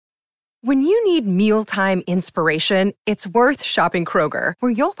When you need mealtime inspiration, it's worth shopping Kroger,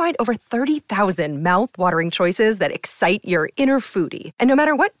 where you'll find over 30,000 mouth-watering choices that excite your inner foodie. And no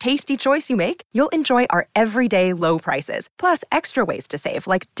matter what tasty choice you make, you'll enjoy our everyday low prices, plus extra ways to save,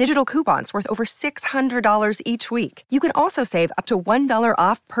 like digital coupons worth over $600 each week. You can also save up to $1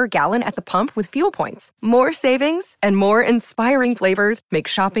 off per gallon at the pump with fuel points. More savings and more inspiring flavors make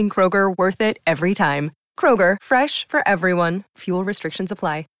shopping Kroger worth it every time. Kroger, fresh for everyone. Fuel restrictions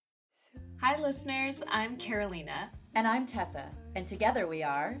apply. Hi listeners, I'm Carolina. And I'm Tessa, and together we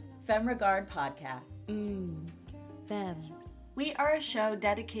are Femme Regard Podcast. Femme. We are a show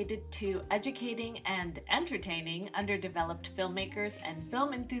dedicated to educating and entertaining underdeveloped filmmakers and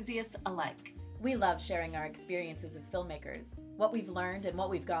film enthusiasts alike. We love sharing our experiences as filmmakers, what we've learned and what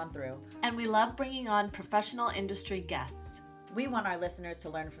we've gone through. And we love bringing on professional industry guests. We want our listeners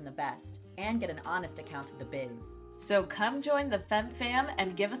to learn from the best and get an honest account of the biz. So come join the Femme Fam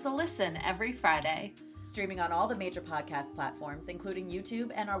and give us a listen every Friday. Streaming on all the major podcast platforms, including YouTube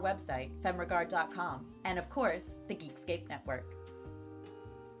and our website, femregard.com, and of course, the Geekscape Network.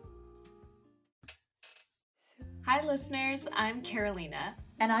 Hi listeners, I'm Carolina.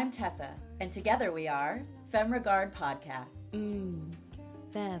 And I'm Tessa, and together we are Femme Regard Podcast.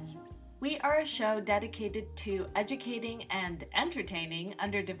 Femme. We are a show dedicated to educating and entertaining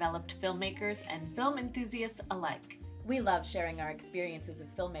underdeveloped filmmakers and film enthusiasts alike. We love sharing our experiences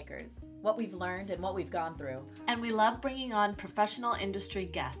as filmmakers, what we've learned and what we've gone through. And we love bringing on professional industry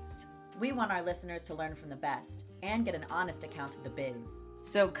guests. We want our listeners to learn from the best and get an honest account of the biz.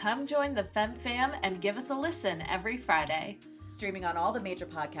 So come join the Femme Fam and give us a listen every Friday. Streaming on all the major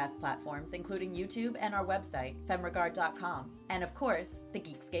podcast platforms, including YouTube and our website, femregard.com, and of course, the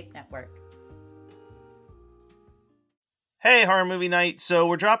Geekscape Network. Hey, Horror Movie Night. So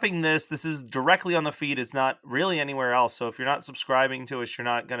we're dropping this. This is directly on the feed. It's not really anywhere else. So if you're not subscribing to us, you're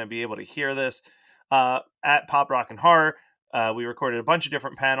not going to be able to hear this. At Pop Rock and Horror, we recorded a bunch of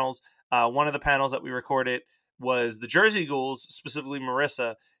different panels. One of the panels that we recorded was the Jersey Ghouls, specifically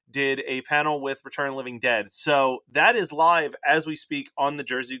Marissa, did a panel with Return of the Living Dead. So that is live as we speak on the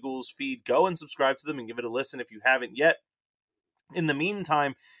Jersey Ghouls feed. Go and subscribe to them and give it a listen if you haven't yet. In the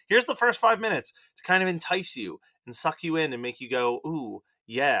meantime, here's the first 5 minutes to kind of entice you and suck you in and make you go, ooh,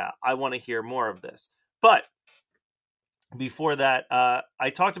 yeah, I want to hear more of this. But before that, I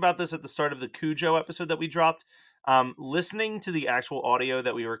talked about this at the start of the Cujo episode that we dropped. Listening to the actual audio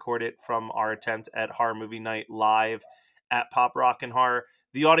that we recorded from our attempt at Horror Movie Night live at Pop Rock and Horror,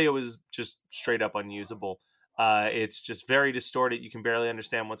 the audio is just straight up unusable. It's just very distorted. You can barely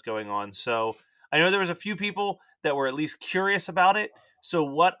understand what's going on. So I know there was a few people that were at least curious about it. So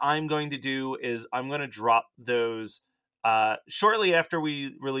what I'm going to do is I'm going to drop those shortly after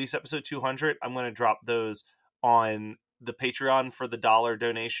we release episode 200. I'm going to drop those on the Patreon for the $1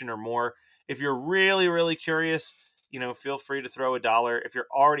 donation or more. If you're really, really curious, feel free to throw $1. If you're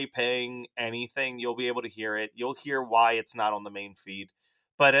already paying anything, you'll be able to hear it. You'll hear why it's not on the main feed.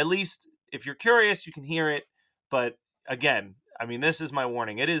 But at least if you're curious, you can hear it. But again, this is my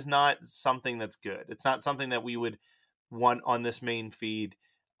warning. It is not something that's good. It's not something that we would want on this main feed.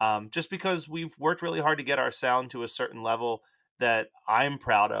 Just because we've worked really hard to get our sound to a certain level that I'm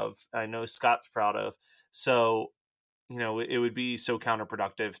proud of. I know Scott's proud of. So, it would be so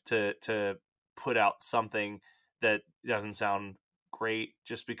counterproductive to put out something that doesn't sound great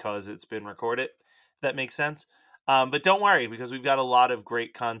just because it's been recorded. If that makes sense. But don't worry, because we've got a lot of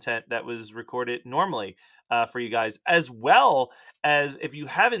great content that was recorded normally for you guys, as well as if you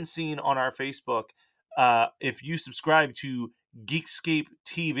haven't seen on our Facebook, if you subscribe to Geekscape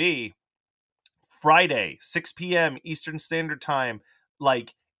TV, Friday, 6 p.m. Eastern Standard Time,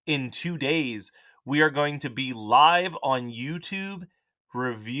 like in 2 days, we are going to be live on YouTube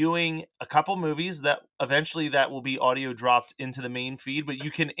reviewing a couple movies that eventually that will be audio dropped into the main feed, but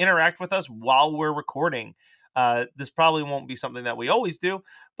you can interact with us while we're recording. This probably won't be something that we always do,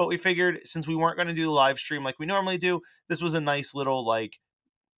 but we figured since we weren't going to do the live stream like we normally do, this was a nice little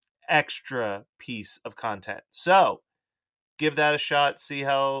extra piece of content. So give that a shot, see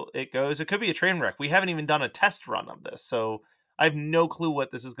how it goes. It could be a train wreck. We haven't even done a test run of this, so I have no clue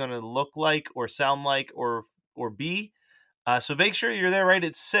what this is going to look like or sound like or be. So make sure you're there right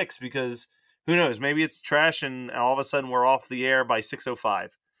at 6, because who knows, maybe it's trash and all of a sudden we're off the air by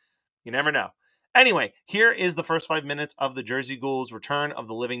 6:05. You never know. Anyway, here is the first 5 minutes of the Jersey Ghouls Return of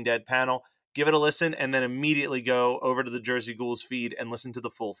the Living Dead panel. Give it a listen, and then immediately go over to the Jersey Ghouls feed and listen to the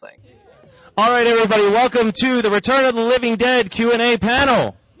full thing. All right, everybody, welcome to the Return of the Living Dead Q&A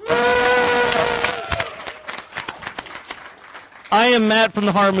panel. I am Matt from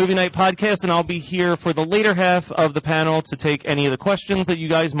the Horror Movie Night podcast, and I'll be here for the later half of the panel to take any of the questions that you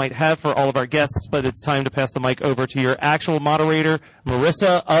guys might have for all of our guests, but it's time to pass the mic over to your actual moderator,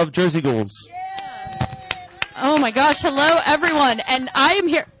 Marissa of Jersey Ghouls. Oh my gosh, hello everyone, and I am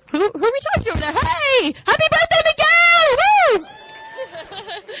here. Who are we talking to over there? Hey! Happy birthday, Miguel!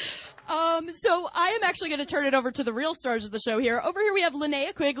 Woo! So I am actually going to turn it over to the real stars of the show here. Over here we have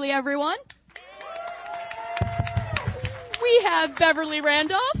Linnea Quigley, everyone. We have Beverly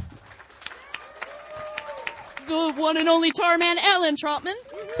Randolph. The one and only Tarman, Ellen Trotman.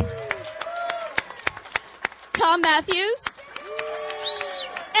 Tom Matthews.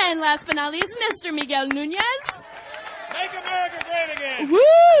 And last but not least, Mr. Miguel Nunez. Make America great again.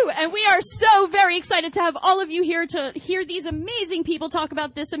 Woo! And we are so very excited to have all of you here to hear these amazing people talk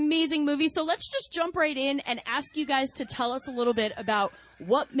about this amazing movie. So let's just jump right in and ask you guys to tell us a little bit about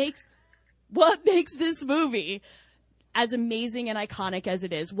what makes this movie as amazing and iconic as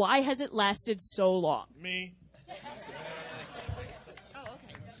it is. Why has it lasted so long? Me.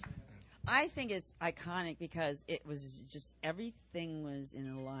 I think it's iconic because it was just everything was in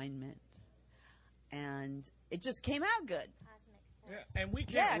alignment, and it just came out good. Yeah, and we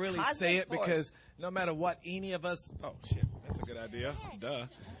can't really say it because no matter what any of us, oh shit, that's a good idea. Duh.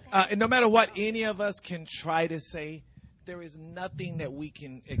 And no matter what any of us can try to say, there is nothing that we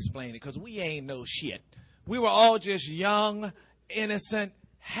can explain it because we ain't no shit. We were all just young, innocent,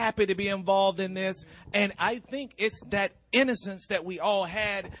 happy to be involved in this. And I think it's that innocence that we all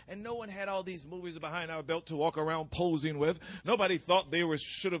had, and no one had all these movies behind our belt to walk around posing with. Nobody thought they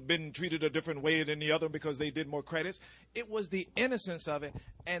should have been treated a different way than the other because they did more credits. It was the innocence of it,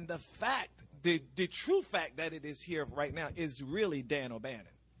 and the true fact that it is here right now is really Dan O'Bannon.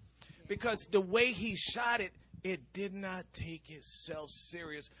 Because the way he shot it, it did not take itself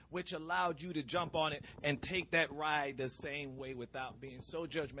serious, which allowed you to jump on it and take that ride the same way without being so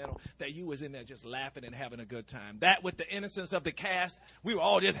judgmental that you was in there just laughing and having a good time. That with the innocence of the cast, we were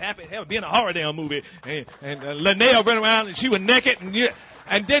all just happy to be in a horror damn movie. And Linnea ran around and she was naked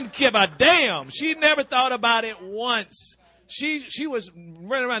and didn't give a damn. She never thought about it once. She was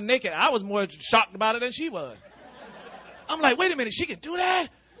running around naked. I was more shocked about it than she was. I'm like, wait a minute, she can do that?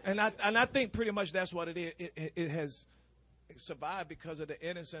 And I think pretty much that's what it is. It has survived because of the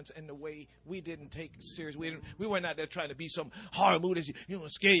innocence and the way we didn't take it serious. We weren't out there trying to be some horror movie that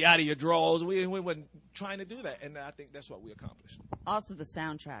scare you out of your drawers. We weren't trying to do that, and I think that's what we accomplished. Also, the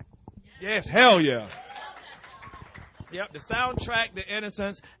soundtrack. Yes, hell yeah. Yep, the soundtrack, the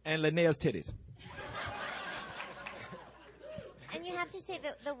innocence, and Linnea's titties. And you have to say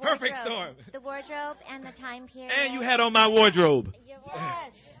the wardrobe. Perfect storm. The wardrobe and the time period. And you had on my wardrobe. Yes.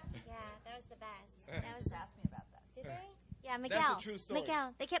 Yeah, that was the best. That was asked me about that. Did they? Yeah, Miguel. That's a true story.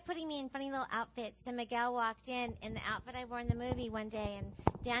 Miguel, they kept putting me in funny little outfits, and Miguel walked in the outfit I wore in the movie one day, and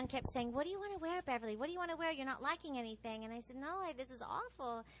Dan kept saying, "What do you want to wear, Beverly? What do you want to wear? You're not liking anything." And I said, "No, this is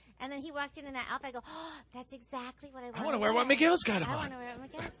awful." And then he walked in that outfit. I go, "Oh, that's exactly what I want to wear. I want to wear what Miguel's got on. I want to wear what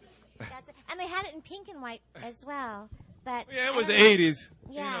Miguel's. That's it. And they had it in pink and white as well. But yeah, it was the 80s.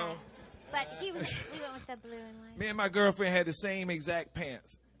 Yeah. You know. But we went with the blue and white. Me and my girlfriend had the same exact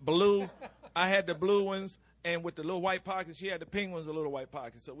pants. Blue. I had the blue ones, and with the little white pockets, she had the pink ones, the little white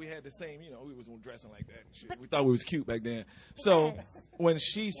pockets. So we had the same, we was dressing like that and shit. But we thought we was cute back then. So when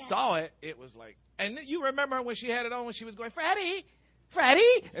she saw it, it was like, and you remember when she had it on when she was going, Freddie,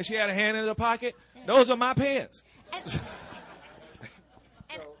 and she had a hand in her pocket? Those are my pants. And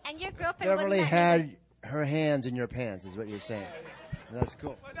your girlfriend Beverly had her hands in your pants, is what you're saying. That's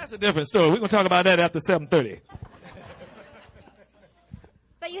cool. Well, that's a different story. We're going to talk about that after 7:30.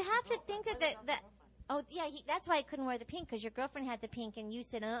 But you have to think that's why I couldn't wear the pink, because your girlfriend had the pink, and you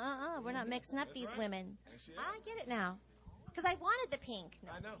said, we're not mixing up these women. I get it now. Because I wanted the pink.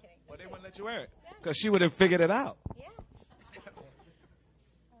 No, I know. Well, they wouldn't let you wear it. Because she would have figured it out. Yeah.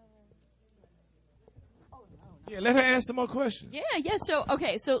 Yeah, let her answer more questions. Yeah. So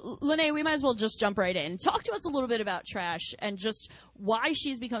Linnea, we might as well just jump right in. Talk to us a little bit about Trash and just why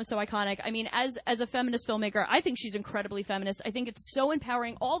she's become so iconic. I mean, as a feminist filmmaker, I think she's incredibly feminist. I think it's so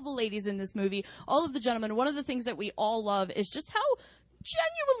empowering. All the ladies in this movie, all of the gentlemen, one of the things that we all love is just how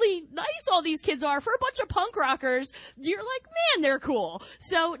genuinely nice all these kids are. For a bunch of punk rockers, you're like, man, they're cool.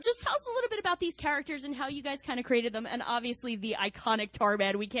 So just tell us a little bit about these characters and how you guys kind of created them, and obviously the iconic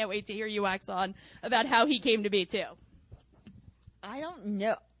Tarman. We can't wait to hear you wax on about how he came to be too. I don't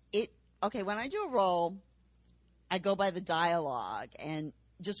know. Okay, when I do a role, I go by the dialogue, and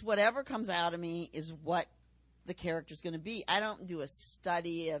just whatever comes out of me is what the character's going to be. I don't do a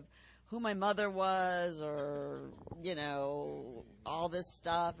study of who my mother was or, all this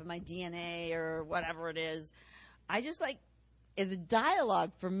stuff and my DNA or whatever it is. I just the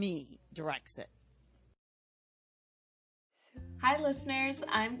dialogue for me directs it. Hi, listeners.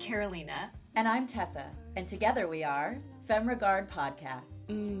 I'm Carolina. And I'm Tessa. And together we are Femme Regard Podcast.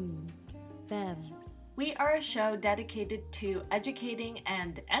 Femme. We are a show dedicated to educating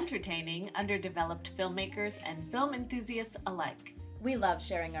and entertaining underdeveloped filmmakers and film enthusiasts alike. We love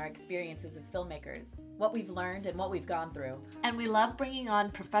sharing our experiences as filmmakers, what we've learned and what we've gone through. And we love bringing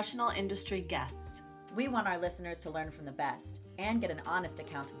on professional industry guests. We want our listeners to learn from the best and get an honest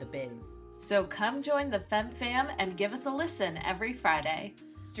account of the biz. So come join the Femme Fam and give us a listen every Friday.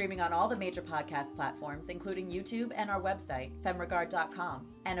 Streaming on all the major podcast platforms, including YouTube and our website, femregard.com,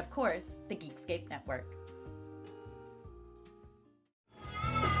 and of course, the Geekscape Network.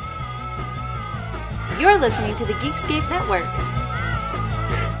 You're listening to the Geekscape Network.